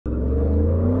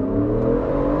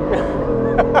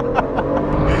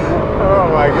Oh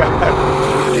my God.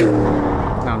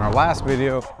 Now in our last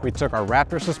video, we took our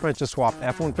Raptor suspension swap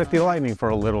F-150 Lightning for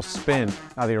a little spin.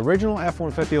 Now the original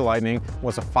F-150 Lightning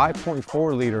was a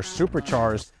 5.4 liter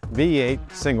supercharged V8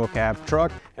 single cab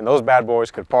truck, and those bad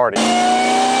boys could party.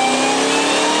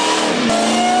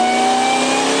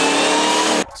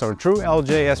 So in true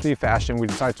LJSB fashion, we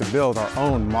decided to build our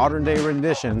own modern day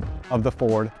rendition of the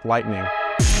Ford Lightning.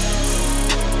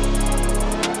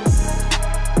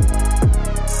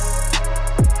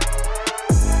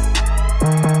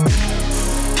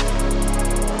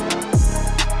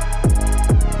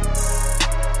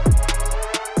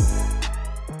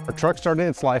 Our truck started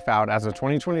its life out as a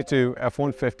 2022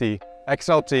 F-150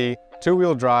 XLT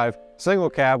two-wheel drive single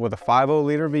cab with a 5.0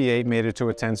 liter V8 mated to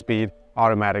a 10-speed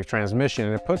automatic transmission,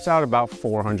 and it puts out about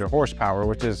 400 horsepower,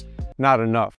 which is not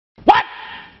enough. What?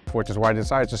 Which is why I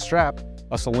decided to strap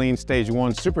a Saleen Stage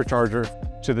 1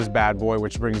 Supercharger to this bad boy,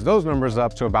 which brings those numbers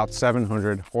up to about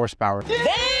 700 horsepower.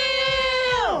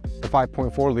 Damn! The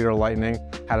 5.4 liter Lightning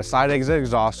had a side exit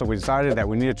exhaust, so we decided that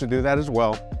we needed to do that as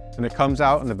well. And it comes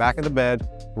out in the back of the bed,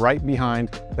 right behind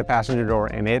the passenger door,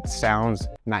 and it sounds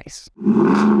nice.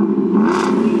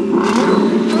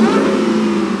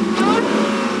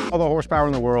 All the horsepower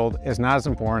in the world is not as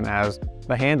important as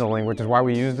the handling, which is why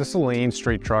we use the Saleen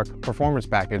Street Truck Performance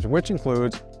Package, which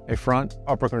includes a front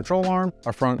upper control arm,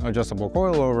 a front adjustable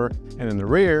coilover, and in the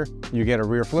rear, you get a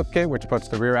rear flip kit, which puts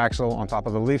the rear axle on top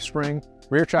of the Leif spring,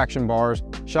 rear traction bars,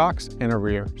 shocks, and a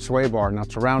rear sway bar. Now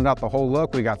to round out the whole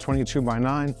look, we got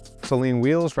 22x9 Saleen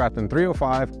wheels wrapped in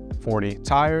 305/40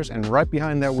 tires, and right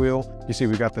behind that wheel, you see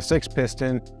we got the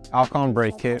 6-piston Alcon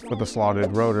brake kit with a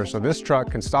slotted rotor. So this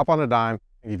truck can stop on a dime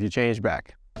and give you change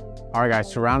back. All right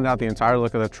guys, to round out the entire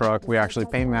look of the truck, we actually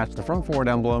paint matched the front Ford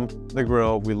emblem, the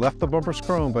grille. We left the bumpers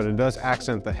chrome, but it does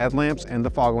accent the headlamps and the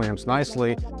fog lamps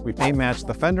nicely. We paint matched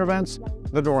the fender vents,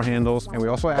 the door handles, and we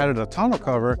also added a tonneau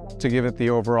cover to give it the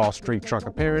overall street truck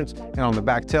appearance. And on the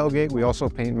back tailgate, we also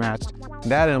paint matched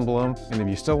that emblem. And if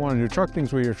you still want to do truck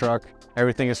things with your truck,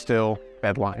 everything is still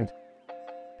bed lined.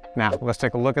 Now, let's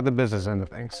take a look at the business end of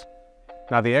things.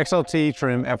 Now the XLT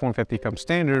trim F-150 comes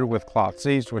standard with cloth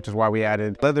seats, which is why we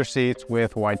added leather seats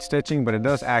with white stitching, but it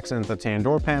does accent the tan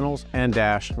door panels and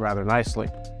dash rather nicely.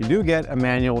 You do get a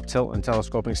manual tilt and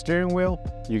telescoping steering wheel.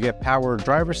 You get power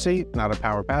driver seat, not a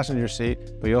power passenger seat,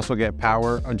 but you also get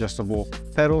power adjustable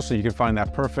pedals, so you can find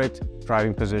that perfect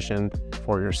driving position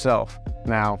for yourself.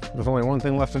 Now, there's only one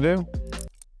thing left to do,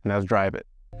 and that's drive it.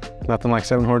 Nothing like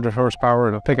 700 horsepower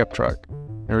in a pickup truck.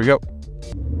 Here we go.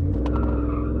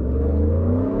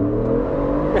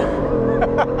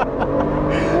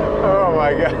 Oh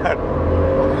my God.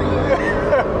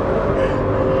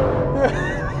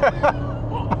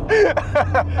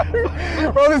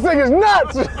 Bro, this thing is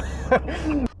nuts.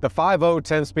 The 5.0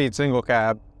 10-speed single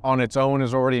cab on its own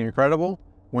is already incredible.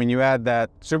 When you add that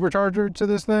supercharger to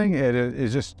this thing, it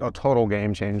is just a total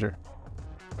game changer.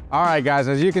 All right guys,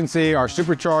 as you can see, our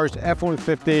supercharged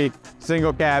F-150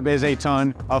 single cab is a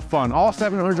ton of fun. All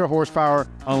 700 horsepower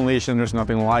unleashed, and there's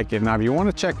nothing like it. Now, if you want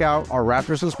to check out our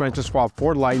Raptor suspension swap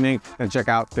Ford Lightning, then check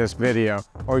out this video.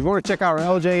 Or if you want to check out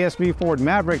our LJSB Ford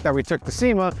Maverick that we took to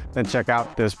SEMA, then check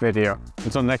out this video.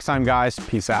 Until next time guys,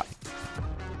 peace out.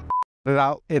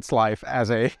 Its life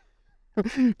as a,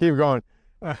 keep going.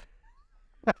 I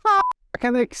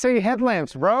can't say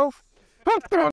headlamps, bro.